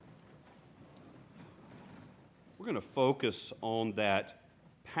We're going to focus on that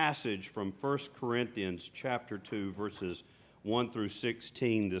passage from 1 Corinthians chapter 2, verses 1 through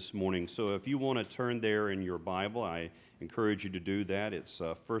 16 this morning. So if you want to turn there in your Bible, I encourage you to do that. It's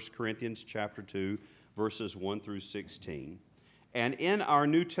 1 Corinthians chapter 2, verses 1 through 16. And in our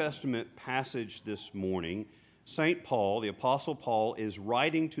New Testament passage this morning, St. Paul, the Apostle Paul, is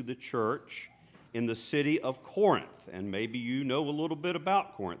writing to the church in the city of Corinth. And maybe you know a little bit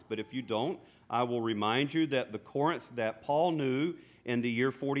about Corinth, but if you don't, I will remind you that the Corinth that Paul knew in the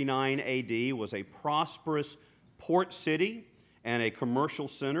year 49 AD was a prosperous port city and a commercial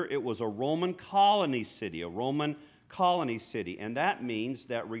center. It was a Roman colony city, and that means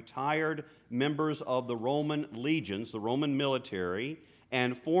that retired members of the Roman legions, the Roman military,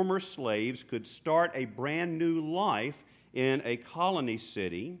 and former slaves could start a brand new life in a colony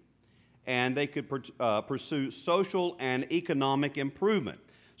city, and they could pursue social and economic improvement.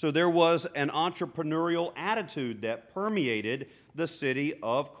 So there was an entrepreneurial attitude that permeated the city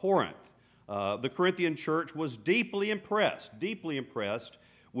of Corinth. The Corinthian church was deeply impressed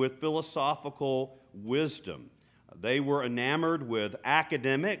with philosophical wisdom. They were enamored with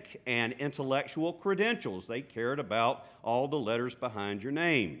academic and intellectual credentials. They cared about all the letters behind your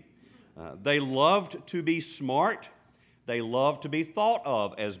name. They loved to be smart. They loved to be thought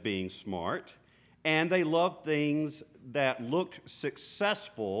of as being smart. And they loved things that looked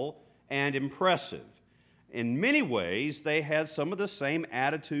successful and impressive. In many ways, they had some of the same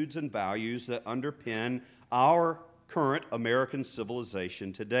attitudes and values that underpin our current American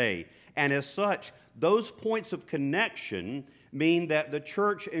civilization today. And as such, those points of connection mean that the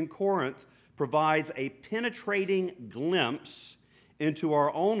church in Corinth provides a penetrating glimpse into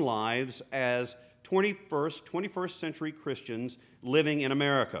our own lives as 21st century Christians living in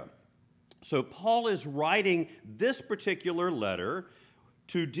America. So Paul is writing this particular letter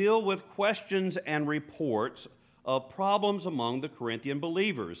to deal with questions and reports of problems among the Corinthian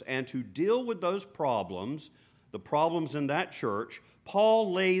believers. And to deal with those problems, the problems in that church,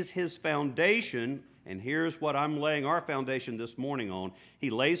 Paul lays his foundation, and here's what I'm laying our foundation this morning on. He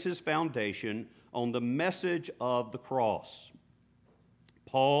lays his foundation on the message of the cross.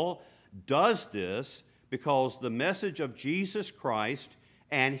 Paul does this because the message of Jesus Christ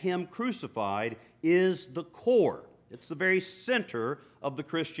and Him crucified is the core. It's the very center of the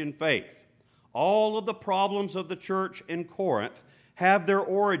Christian faith. All of the problems of the church in Corinth have their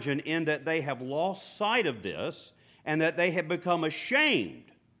origin in that they have lost sight of this and that they have become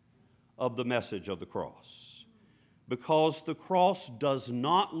ashamed of the message of the cross. Because the cross does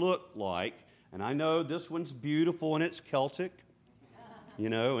not look like, and I know this one's beautiful and it's Celtic,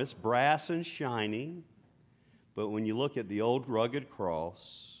 it's brass and shiny, but when you look at the old rugged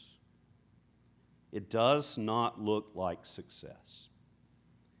cross, it does not look like success.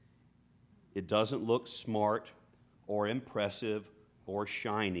 It doesn't look smart or impressive or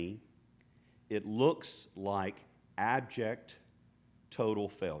shiny. It looks like abject, total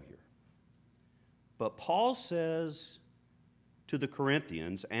failure. But Paul says to the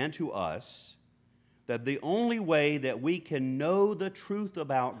Corinthians and to us that the only way that we can know the truth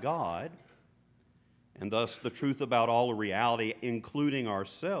about God, and thus the truth about all of reality, including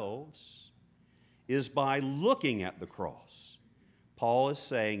ourselves, is by looking at the cross. Paul is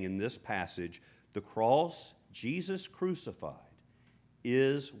saying in this passage, the cross, Jesus crucified,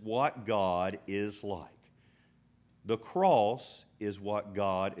 is what God is like. The cross is what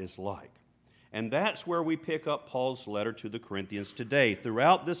God is like. And that's where we pick up Paul's letter to the Corinthians today.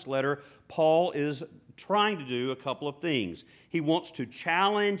 Throughout this letter, Paul is trying to do a couple of things. He wants to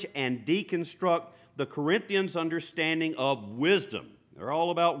challenge and deconstruct the Corinthians' understanding of wisdom. They're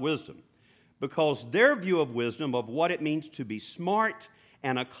all about wisdom. Because their view of wisdom, of what it means to be smart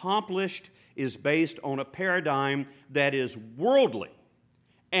and accomplished, is based on a paradigm that is worldly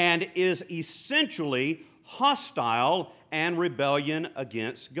and is essentially hostile and rebellion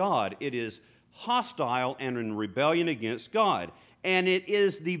against God. It is hostile and in rebellion against God. And it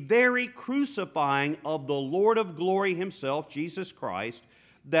is the very crucifying of the Lord of glory himself, Jesus Christ,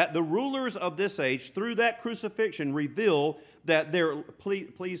 that the rulers of this age, through that crucifixion, reveal that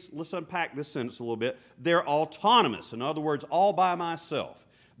please let's unpack this sentence a little bit. They're autonomous. In other words, all by myself.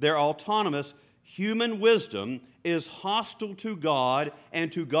 They're autonomous. Human wisdom is hostile to God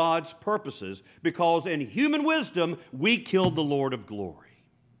and to God's purposes because in human wisdom, we killed the Lord of glory.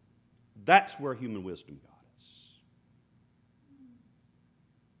 That's where human wisdom got us.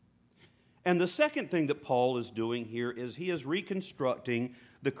 And the second thing that Paul is doing here is he is reconstructing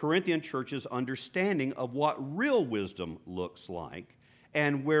the Corinthian church's understanding of what real wisdom looks like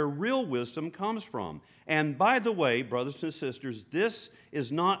and where real wisdom comes from. And by the way, brothers and sisters, this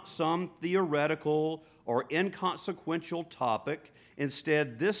is not some theoretical or inconsequential topic.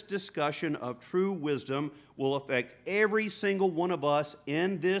 Instead, this discussion of true wisdom will affect every single one of us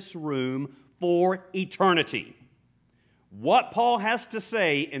in this room for eternity. What Paul has to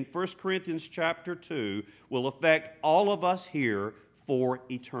say in 1 Corinthians chapter 2 will affect all of us here for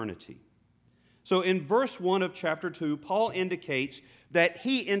eternity. So in verse 1 of chapter 2, Paul indicates that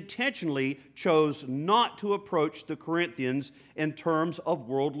he intentionally chose not to approach the Corinthians in terms of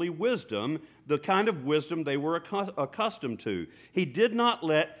worldly wisdom, the kind of wisdom they were accustomed to. He did not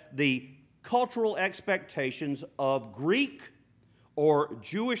let the cultural expectations of Greek or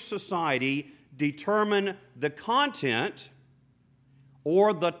Jewish society determine the content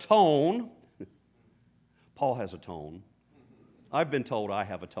or the tone. Paul has a tone. I've been told I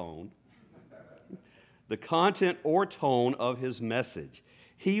have a tone. The content or tone of his message.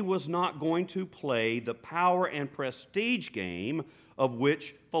 He was not going to play the power and prestige game of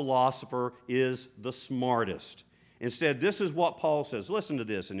which philosopher is the smartest. Instead, this is what Paul says. Listen to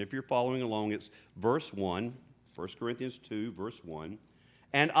this, and if you're following along, it's verse 1, 1 Corinthians 2, verse 1.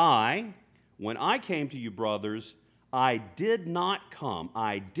 And when I came to you, brothers, I did not come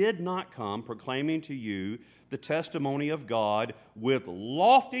proclaiming to you the testimony of God with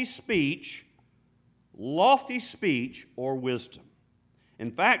lofty speech or wisdom.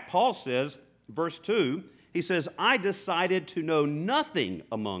 In fact, Paul says, verse 2, he says, I decided to know nothing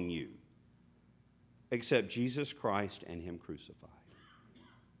among you except Jesus Christ and Him crucified.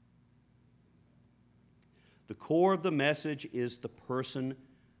 The core of the message is the person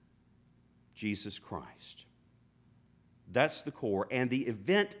Jesus Christ. That's the core, and the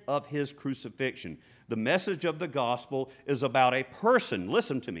event of His crucifixion. The message of the gospel is about a person.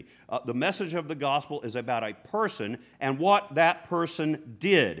 Listen to me. The message of the gospel is about a person and what that person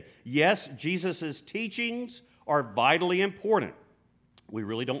did. Yes, Jesus' teachings are vitally important. We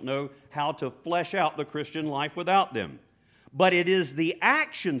really don't know how to flesh out the Christian life without them. But it is the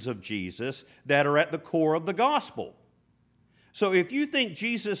actions of Jesus that are at the core of the gospel. So if you think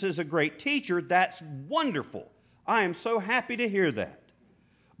Jesus is a great teacher, that's wonderful. I am so happy to hear that.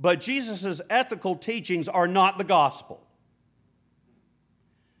 But Jesus' ethical teachings are not the gospel.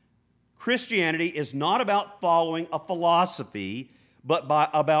 Christianity is not about following a philosophy, but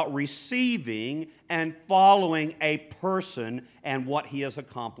about receiving and following a person and what he has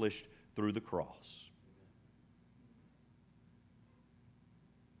accomplished through the cross.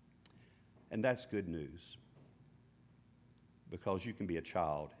 And that's good news, because you can be a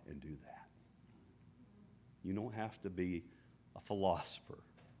child and do that. You don't have to be a philosopher.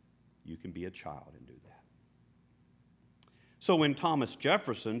 You can be a child and do that. So when Thomas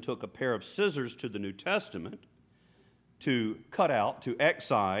Jefferson took a pair of scissors to the New Testament to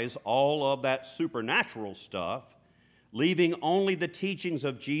excise all of that supernatural stuff, leaving only the teachings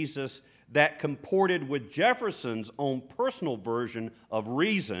of Jesus that comported with Jefferson's own personal version of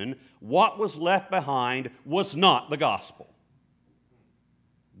reason, what was left behind was not the gospel.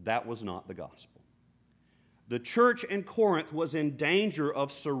 That was not the gospel. The church in Corinth was in danger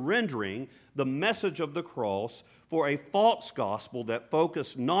of surrendering the message of the cross for a false gospel that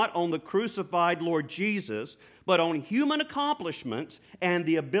focused not on the crucified Lord Jesus, but on human accomplishments and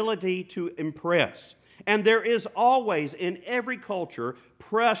the ability to impress. And there is always, in every culture,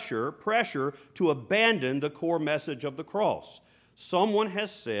 pressure to abandon the core message of the cross. Someone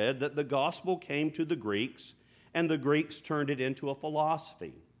has said that the gospel came to the Greeks, and the Greeks turned it into a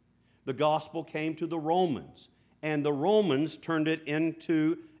philosophy. The gospel came to the Romans, and the Romans turned it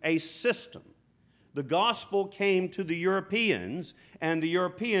into a system. The gospel came to the Europeans, and the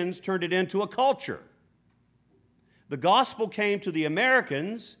Europeans turned it into a culture. The gospel came to the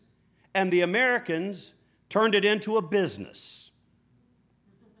Americans, and the Americans turned it into a business.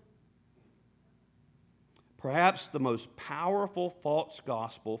 Perhaps the most powerful false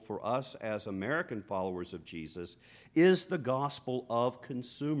gospel for us as American followers of Jesus is the gospel of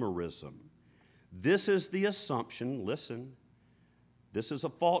consumerism. This is the assumption, listen, this is a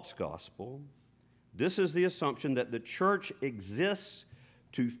false gospel. This is the assumption that the church exists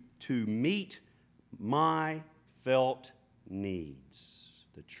to meet my felt needs.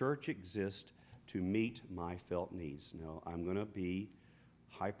 The church exists to meet my felt needs. Now, I'm going to be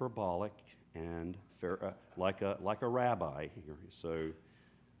hyperbolic and fair, like a rabbi here.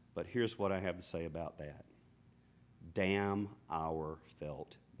 But here's what I have to say about that. Damn our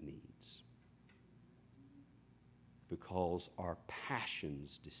felt needs. Because our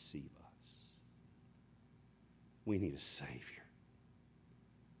passions deceive us. We need a Savior.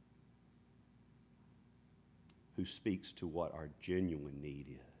 who speaks to what our genuine need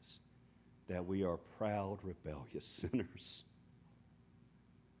is, that we are proud, rebellious sinners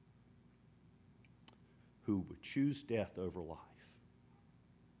who would choose death over life.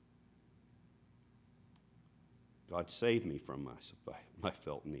 God save me from my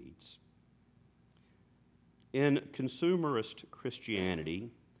felt needs. In consumerist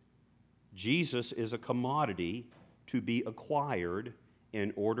Christianity, Jesus is a commodity to be acquired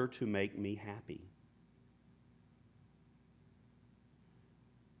in order to make me happy.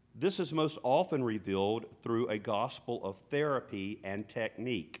 This is most often revealed through a gospel of therapy and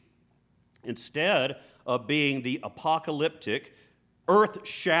technique. Instead of being the apocalyptic,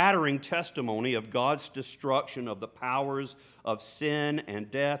 earth-shattering testimony of God's destruction of the powers of sin and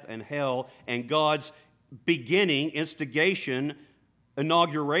death and hell, and God's beginning, instigation,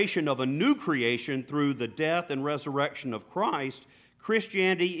 inauguration of a new creation through the death and resurrection of Christ,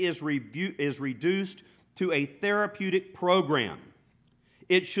 Christianity is reduced to a therapeutic program.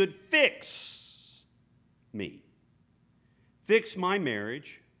 It should fix me. Fix my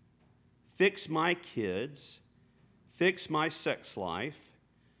marriage, fix my kids, fix my sex life,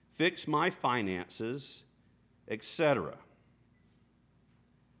 fix my finances, etc.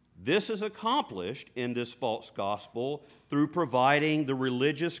 This is accomplished in this false gospel through providing the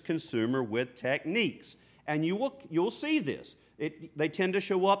religious consumer with techniques. And you'll see this. They tend to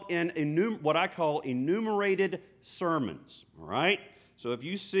show up in what I call enumerated sermons, all right? So if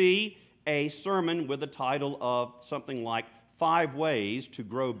you see a sermon with the title of something like 5 Ways to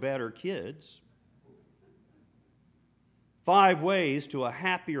Grow Better Kids, 5 Ways to a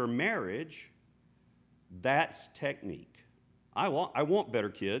Happier Marriage, that's technique. I want better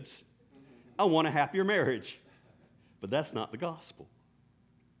kids. I want a happier marriage. But that's not the gospel.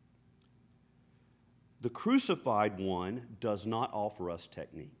 The crucified one does not offer us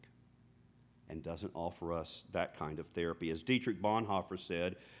technique and doesn't offer us that kind of therapy. As Dietrich Bonhoeffer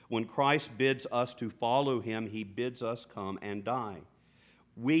said, when Christ bids us to follow him, he bids us come and die.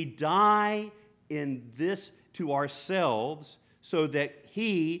 We die in this to ourselves so that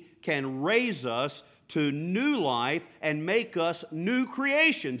he can raise us to new life and make us new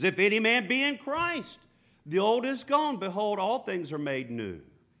creations. If any man be in Christ, the old is gone. Behold, all things are made new.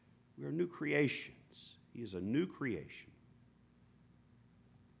 We are new creations. He is a new creation.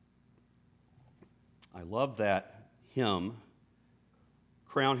 I love that hymn,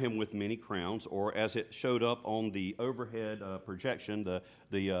 Crown Him with Many Crowns, or as it showed up on the overhead projection, the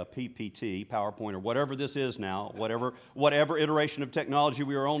PPT, PowerPoint, or whatever this is now, whatever iteration of technology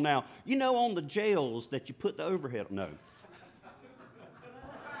we are on now. You know, on the jails that you put the overhead, no.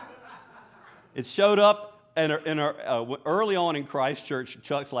 It showed up early on in Christ Church.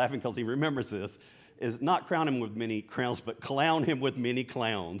 Chuck's laughing because he remembers this, is not crown him with many crowns, but clown him with many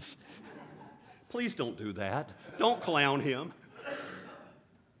clowns. Please don't do that. Don't clown him.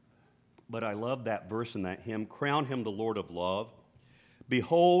 But I love that verse in that hymn, crown him the Lord of love.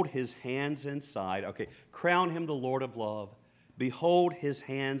 Behold his hands and side. Okay, crown him the Lord of love. Behold his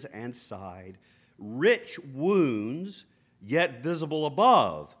hands and side. Rich wounds, yet visible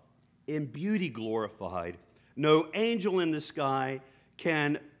above. In beauty glorified. No angel in the sky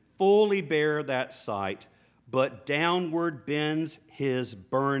can fully bear that sight, but downward bends his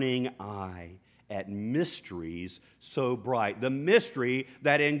burning eye at mysteries so bright. The mystery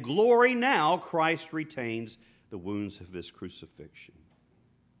that in glory now Christ retains the wounds of his crucifixion.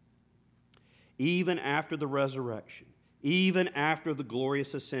 Even after the resurrection, even after the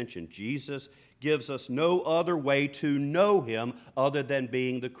glorious ascension, Jesus gives us no other way to know him other than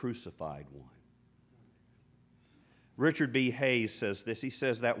being the crucified one. Richard B. Hayes says this. He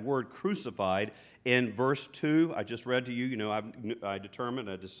says that word crucified in verse 2, I just read to you, I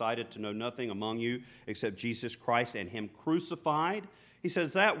decided to know nothing among you except Jesus Christ and him crucified. He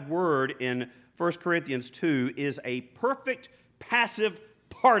says that word in 1 Corinthians 2 is a perfect passive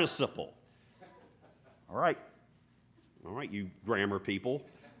participle. All right, you grammar people.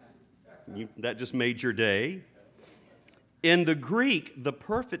 That just made your day. In the Greek, the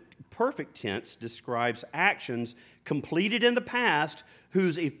perfect tense describes actions completed in the past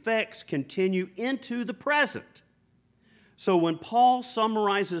whose effects continue into the present. So when Paul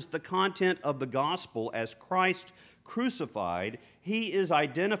summarizes the content of the gospel as Christ crucified, he is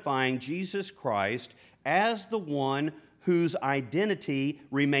identifying Jesus Christ as the one whose identity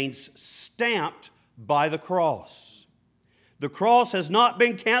remains stamped by the cross. The cross has not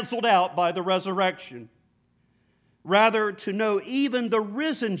been canceled out by the resurrection. Rather, to know even the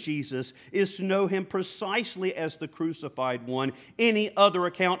risen Jesus is to know him precisely as the crucified one. Any other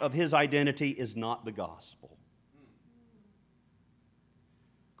account of his identity is not the gospel.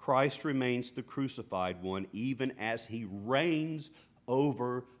 Christ remains the crucified one even as he reigns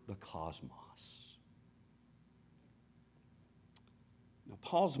over the cosmos. Now,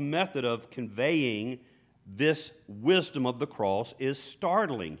 Paul's method of conveying this wisdom of the cross is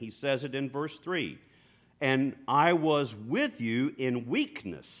startling. He says it in verse 3. And I was with you in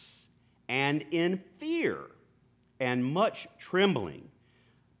weakness and in fear and much trembling.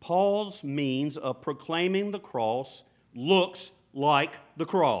 Paul's means of proclaiming the cross looks like the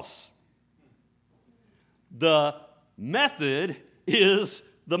cross. The method is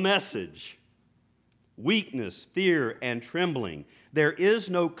the message. Weakness, fear, and trembling. There is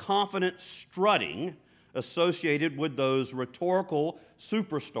no confident strutting associated with those rhetorical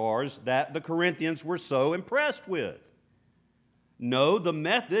superstars that the Corinthians were so impressed with. No, the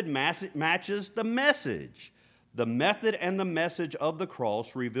method matches the message. The method and the message of the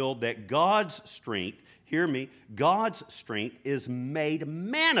cross revealed that God's strength, hear me, God's strength is made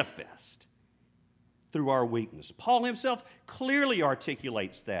manifest through our weakness. Paul himself clearly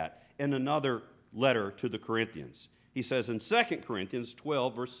articulates that in another letter to the Corinthians. He says in 2 Corinthians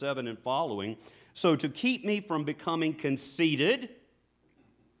 12, verse 7 and following, so to keep me from becoming conceited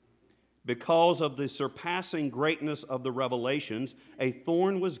because of the surpassing greatness of the revelations, a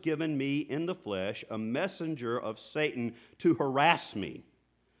thorn was given me in the flesh, a messenger of Satan to harass me,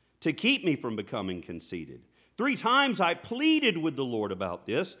 to keep me from becoming conceited. 3 times I pleaded with the Lord about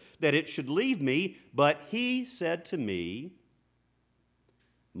this, that it should leave me, but he said to me,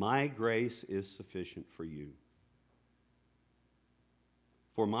 my grace is sufficient for you.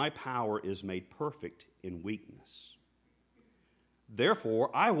 For my power is made perfect in weakness. Therefore,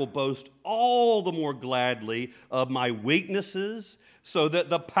 I will boast all the more gladly of my weaknesses, so that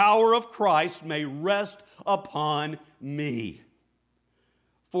the power of Christ may rest upon me.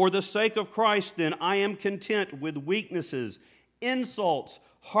 For the sake of Christ, then, I am content with weaknesses, insults,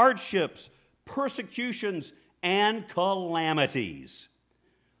 hardships, persecutions, and calamities.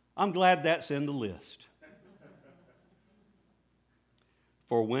 I'm glad that's in the list.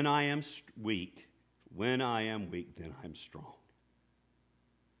 For when I am weak, then I'm strong.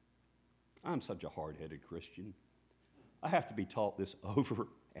 I'm such a hard-headed Christian. I have to be taught this over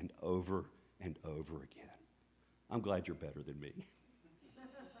and over and over again. I'm glad you're better than me.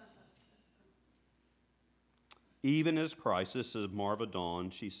 Even as Christ, this is Marva Dawn,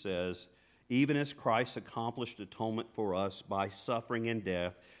 she says, even as Christ accomplished atonement for us by suffering and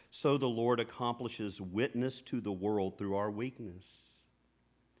death, so the Lord accomplishes witness to the world through our weakness.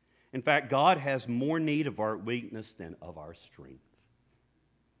 In fact, God has more need of our weakness than of our strength.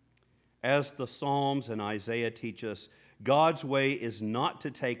 As the Psalms and Isaiah teach us, God's way is not to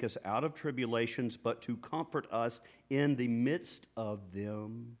take us out of tribulations, but to comfort us in the midst of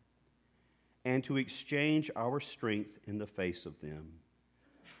them and to exchange our strength in the face of them.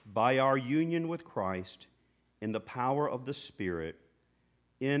 By our union with Christ, in the power of the Spirit,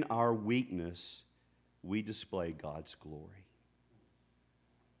 in our weakness, we display God's glory.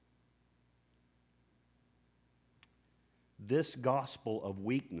 This gospel of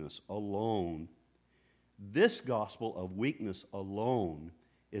weakness alone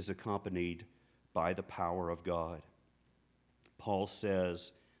is accompanied by the power of God. Paul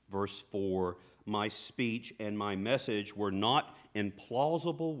says, verse 4, my speech and my message were not in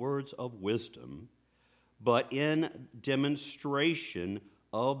plausible words of wisdom, but in demonstration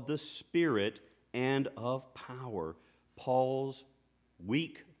of the Spirit and of power. Paul's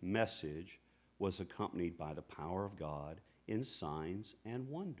weak message was accompanied by the power of God in signs and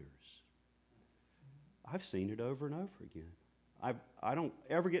wonders. I've seen it over and over again. I don't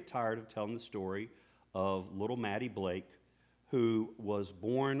ever get tired of telling the story of little Maddie Blake, who was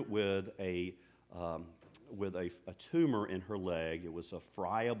born with a tumor in her leg. It was a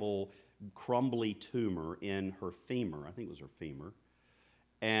friable, crumbly tumor in her femur. I think it was her femur.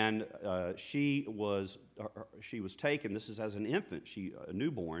 And she was taken, this is as an infant, a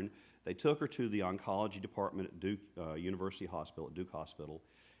newborn. They took her to the oncology department at Duke University Hospital, at Duke Hospital.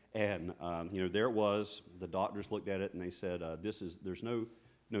 And, there it was. The doctors looked at it and they said, there's no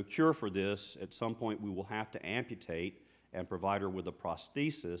cure for this. At some point we will have to amputate and provide her with a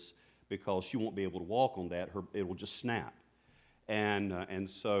prosthesis because she won't be able to walk on that. It will just snap. And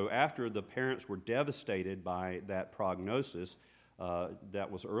so after the parents were devastated by that prognosis,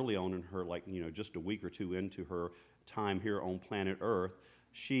 that was early on in her, just a week or two into her time here on planet Earth,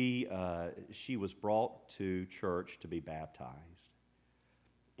 she was brought to church to be baptized.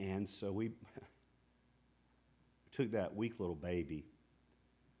 And so we took that weak little baby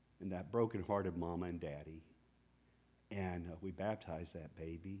and that broken-hearted mama and daddy, and we baptized that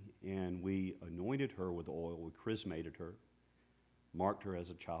baby, and we anointed her with oil, we chrismated her, marked her as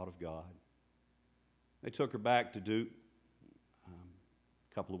a child of God. They took her back to Duke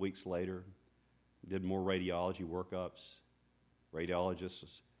a couple of weeks later, did more radiology workups. Radiologist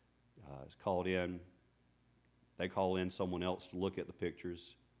is called in. They call in someone else to look at the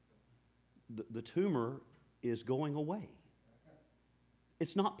pictures. The tumor is going away.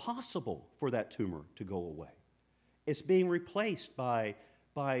 It's not possible for that tumor to go away. It's being replaced by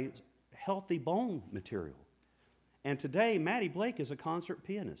healthy bone material. And today, Maddie Blake is a concert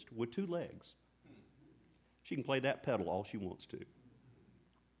pianist with 2 legs. She can play that pedal all she wants to.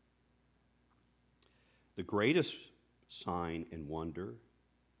 The greatest sign and wonder,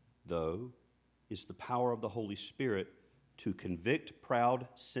 though, is the power of the Holy Spirit to convict proud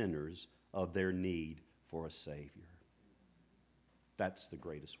sinners of their need for a Savior. That's the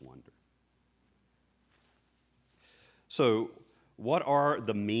greatest wonder. So, what are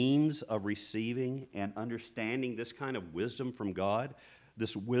the means of receiving and understanding this kind of wisdom from God?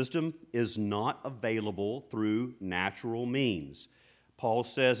 This wisdom is not available through natural means. Paul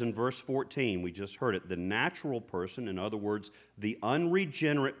says in verse 14, we just heard it, the natural person, in other words, the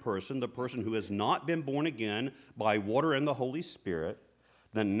unregenerate person, the person who has not been born again by water and the Holy Spirit,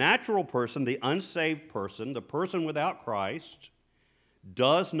 the natural person, the unsaved person, the person without Christ,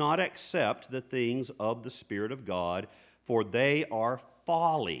 does not accept the things of the Spirit of God, for they are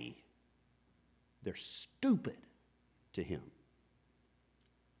folly. They're stupid to him.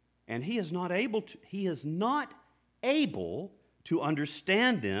 And he is not able to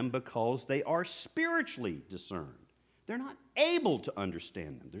understand them because they are spiritually discerned. They're not able to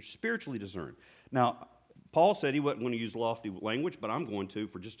understand them. They're spiritually discerned. Now, Paul said he wasn't going to use lofty language, but I'm going to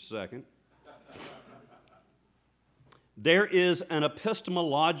for just a second. There is an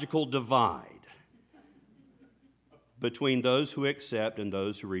epistemological divide between those who accept and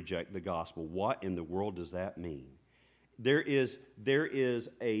those who reject the gospel. What in the world does that mean? There is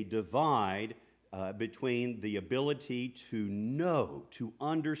a divide between the ability to know, to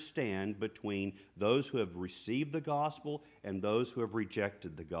understand between those who have received the gospel and those who have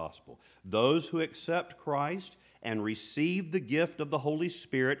rejected the gospel. Those who accept Christ and receive the gift of the Holy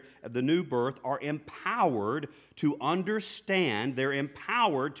Spirit at the new birth are empowered to understand. They're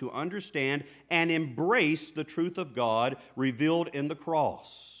empowered to understand and embrace the truth of God revealed in the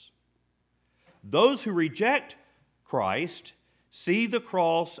cross. Those who reject Christ see the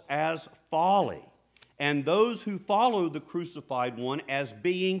cross as folly, and those who follow the crucified one as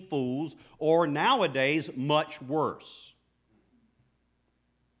being fools, or nowadays much worse.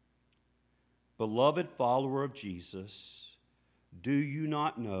 Beloved follower of Jesus, do you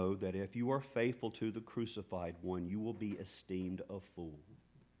not know that if you are faithful to the crucified one, you will be esteemed a fool?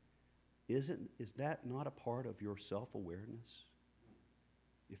 Is that not a part of your self-awareness?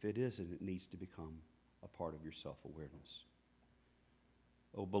 If it isn't, it needs to become a part of your self-awareness.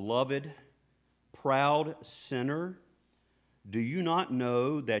 Oh, beloved, proud sinner, do you not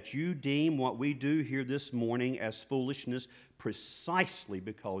know that you deem what we do here this morning as foolishness precisely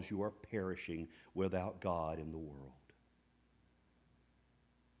because you are perishing without God in the world?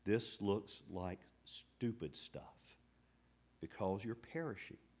 This looks like stupid stuff because you're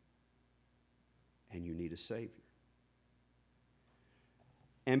perishing and you need a Savior.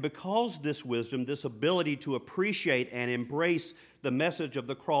 And because this wisdom, this ability to appreciate and embrace the message of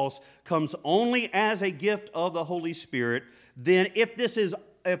the cross comes only as a gift of the Holy Spirit, then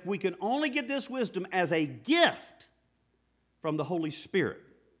if we can only get this wisdom as a gift from the Holy Spirit,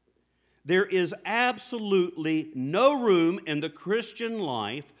 there is absolutely no room in the Christian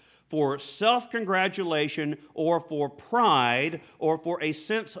life for self-congratulation or for pride or for a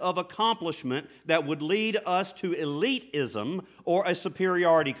sense of accomplishment that would lead us to elitism or a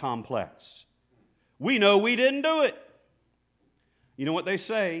superiority complex. We know we didn't do it. You know what they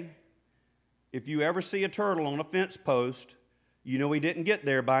say? If you ever see a turtle on a fence post, you know he didn't get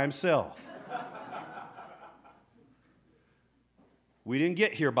there by himself. We didn't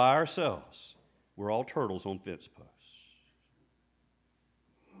get here by ourselves. We're all turtles on fence posts.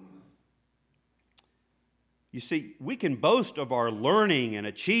 You see, we can boast of our learning and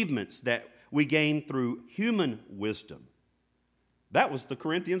achievements that we gain through human wisdom. That was the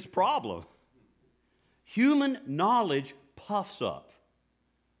Corinthians' problem. Human knowledge puffs up.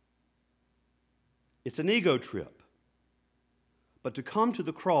 It's an ego trip. But to come to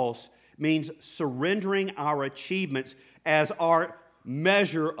the cross means surrendering our achievements as our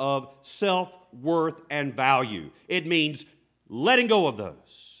measure of self-worth and value. It means letting go of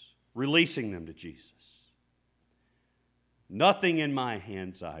those, releasing them to Jesus. Nothing in my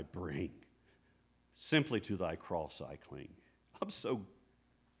hands I bring, simply to thy cross I cling. I'm so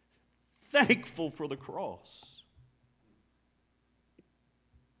thankful for the cross.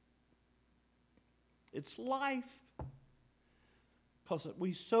 It's life. Because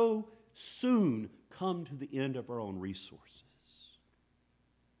we so soon come to the end of our own resources.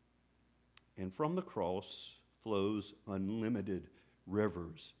 And from the cross flows unlimited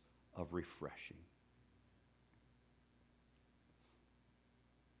rivers of refreshing.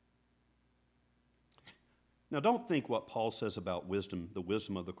 Now, don't think what Paul says about wisdom, the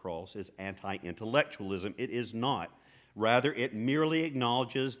wisdom of the cross, is anti-intellectualism. It is not. Rather, it merely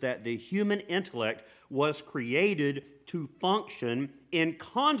acknowledges that the human intellect was created to function in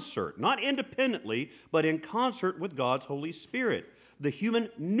concert, not independently, but in concert with God's Holy Spirit. The human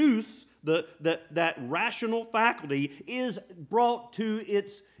nous, that rational faculty, is brought to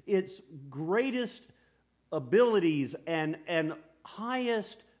its greatest abilities and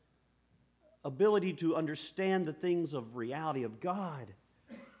highest ability to understand the things of reality of God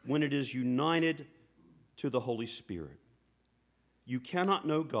when it is united to the Holy Spirit. You cannot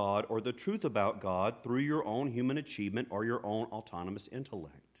know God or the truth about God through your own human achievement or your own autonomous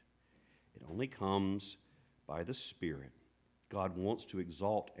intellect. It only comes by the Spirit. God wants to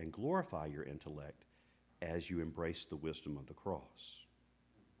exalt and glorify your intellect as you embrace the wisdom of the cross.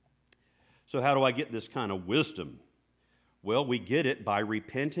 So how do I get this kind of wisdom? Well, we get it by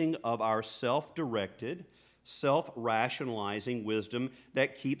repenting of our self-directed, self-rationalizing wisdom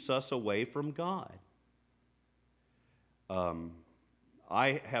that keeps us away from God.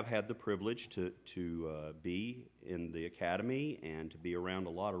 I have had the privilege to be in the academy and to be around a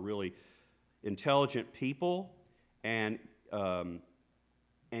lot of really intelligent people. And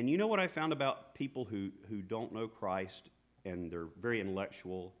you know what I found about people who don't know Christ and they're very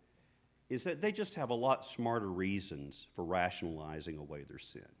intellectual is that they just have a lot smarter reasons for rationalizing away their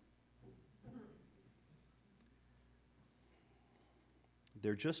sin.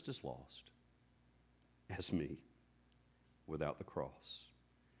 They're just as lost as me without the cross.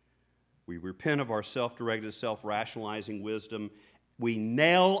 We repent of our self-directed, self-rationalizing wisdom. We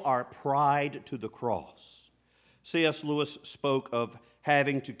nail our pride to the cross. C.S. Lewis spoke of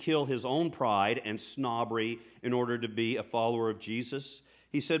having to kill his own pride and snobbery in order to be a follower of Jesus.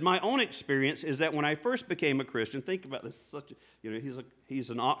 He said, my own experience is that when I first became a Christian, think about this, he's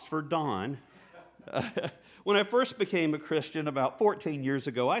an Oxford Don. When I first became a Christian about 14 years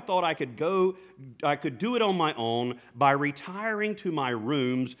ago, I thought I could do it on my own by retiring to my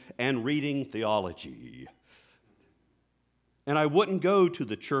rooms and reading theology. And I wouldn't go to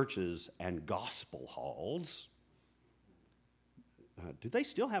the churches and gospel halls. Do they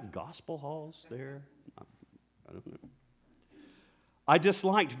still have gospel halls there? I don't know. I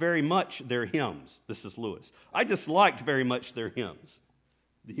disliked very much their hymns. This is Lewis. I disliked very much their hymns.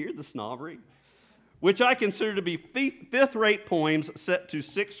 Do you hear the snobbery? Which I consider to be fifth-rate poems set to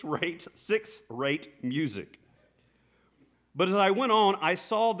sixth-rate music. But as I went on, I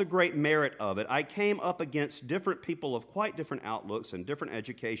saw the great merit of it. I came up against different people of quite different outlooks and different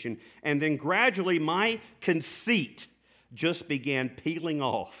education, and then gradually my conceit just began peeling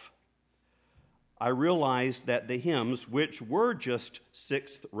off. I realized that the hymns, which were just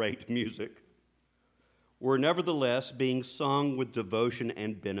sixth-rate music, were nevertheless being sung with devotion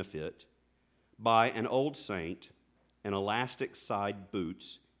and benefit by an old saint in elastic side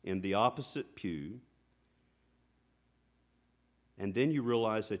boots in the opposite pew. And then you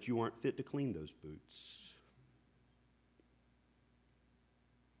realize that you aren't fit to clean those boots.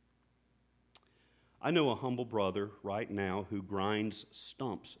 I know a humble brother right now who grinds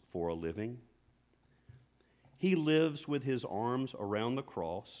stumps for a living. He lives with his arms around the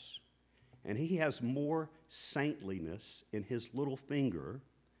cross, and he has more saintliness in his little finger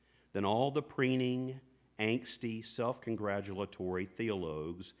than all the preening, angsty, self-congratulatory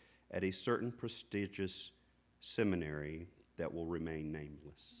theologues at a certain prestigious seminary that will remain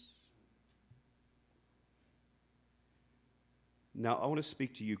nameless. Now, I want to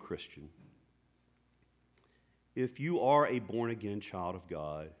speak to you, Christian. If you are a born-again child of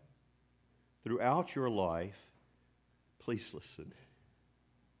God, throughout your life, please listen.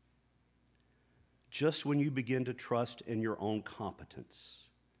 Just when you begin to trust in your own competence,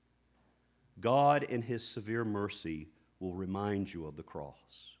 God in his severe mercy will remind you of the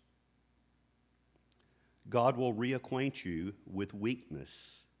cross. God will reacquaint you with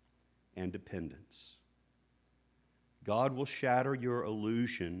weakness and dependence. God will shatter your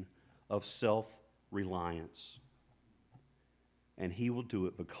illusion of self-reliance. And he will do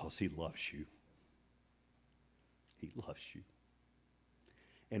it because he loves you. He loves you.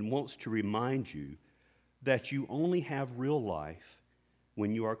 And wants to remind you that you only have real life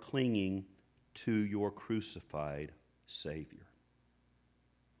when you are clinging to your crucified Savior.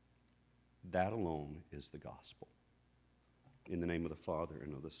 That alone is the gospel. In the name of the Father,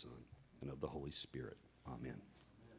 and of the Son, and of the Holy Spirit. Amen.